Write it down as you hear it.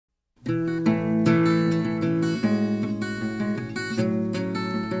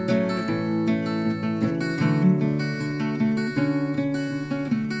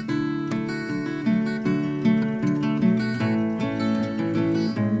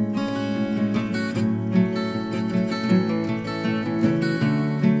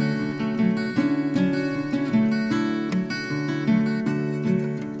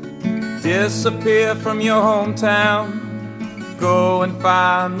Disappear from your hometown, go and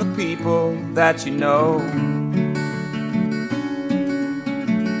find the people that you know.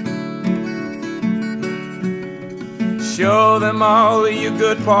 Show them all of your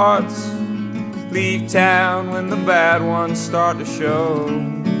good parts, leave town when the bad ones start to show.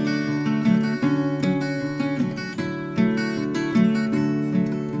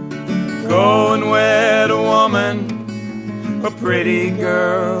 Go and wed a woman, a pretty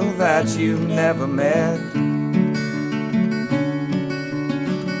girl that you've never met.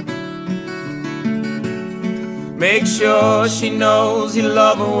 Make sure she knows you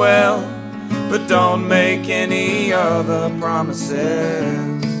love her well, but don't make any other promises.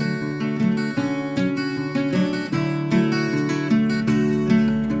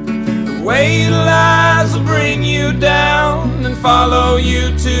 The weight of lies will bring you down and follow you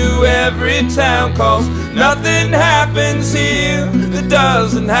to every town, 'cause nothing happens here that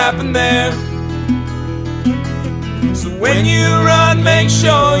doesn't happen there. So when you run, make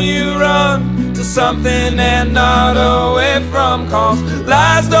sure you run to something and not away from, 'cause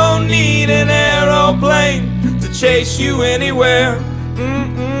lies don't need an aeroplane to chase you anywhere.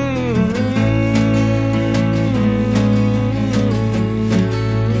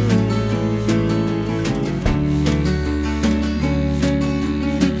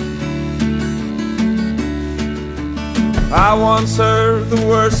 I once heard the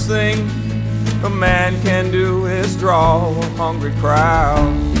worst thing a man can do is draw a hungry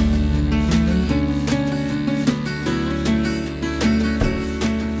crowd.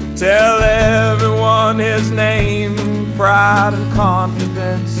 Tell everyone his name, pride and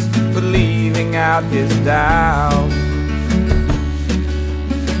confidence, but leaving out his doubt.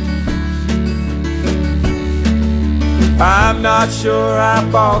 I'm not sure I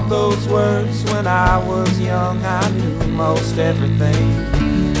bought those words. When I was young, I knew most everything.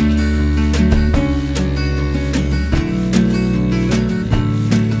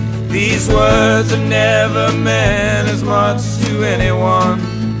 These words have never meant as much to anyone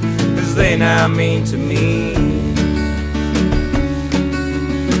as they now mean to me.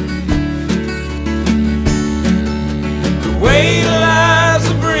 The weight of lies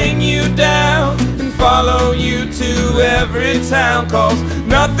will bring you down and follow you to every town, 'cause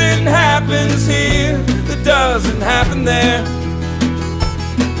nothing happens here that doesn't happen there.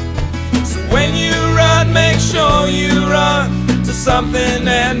 So when you run, make sure you run to something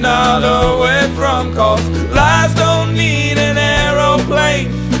and not away from, 'cause lies don't need an aeroplane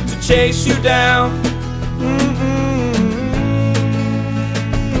to chase you down.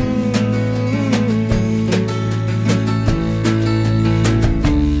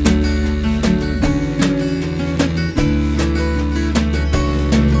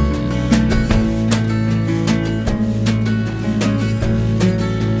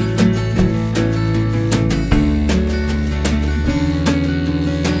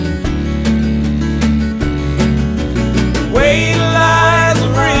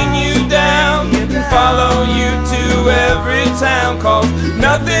 Every town, 'cause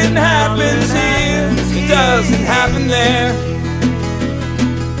nothing happens here that doesn't happen there.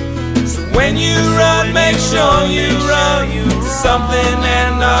 So when you run, make sure you run to something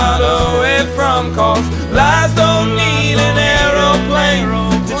and not away from, 'cause lies don't need an aeroplane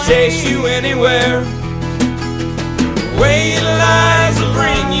to chase you anywhere. The weight of lies will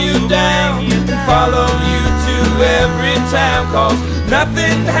bring you down and follow you to every town, 'cause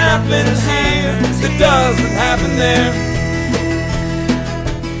nothing happens here that doesn't happen there.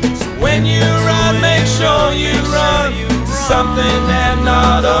 So when you run, make sure you run to something and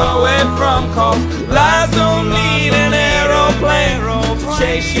not away from, 'cause lies don't need an aeroplane to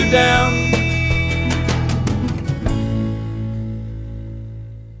chase you down.